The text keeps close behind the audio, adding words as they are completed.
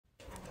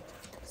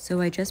So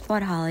I just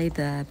bought Holly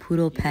the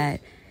Poodle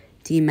Pet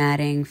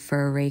Dematting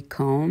Fur Rake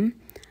Comb.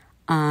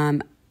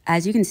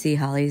 As you can see,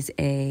 Holly's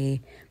a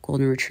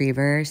golden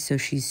retriever, so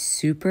she's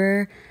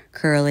super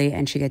curly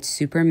and she gets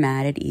super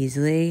matted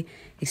easily,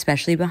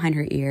 especially behind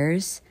her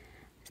ears.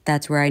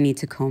 That's where I need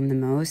to comb the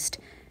most.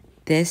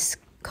 This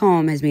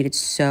comb has made it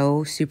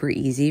so super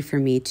easy for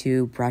me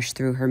to brush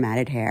through her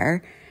matted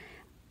hair.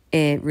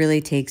 It really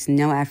takes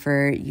no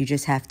effort. You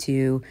just have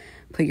to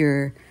put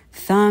your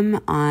thumb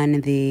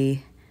on the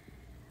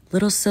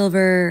little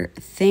silver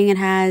thing it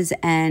has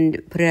and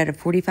put it at a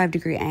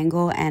 45-degree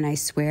angle, and I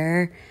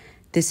swear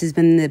this has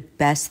been the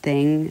best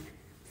thing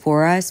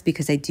for us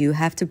because I do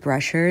have to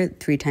brush her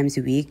 3 times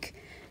a week.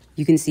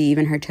 You can see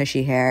even her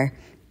tushy hair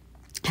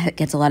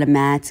gets a lot of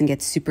mats and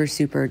gets super,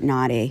 super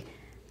knotty.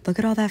 Look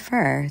at all that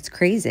fur. It's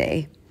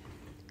crazy.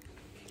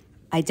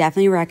 I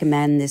definitely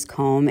recommend this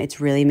comb. It's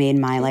really made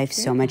my life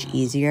so much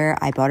easier.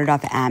 I bought it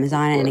off of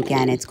Amazon, and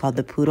again, it's called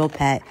the Poodle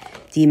Pet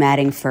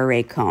Dematting Fur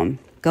Rake Comb.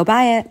 Go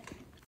buy it.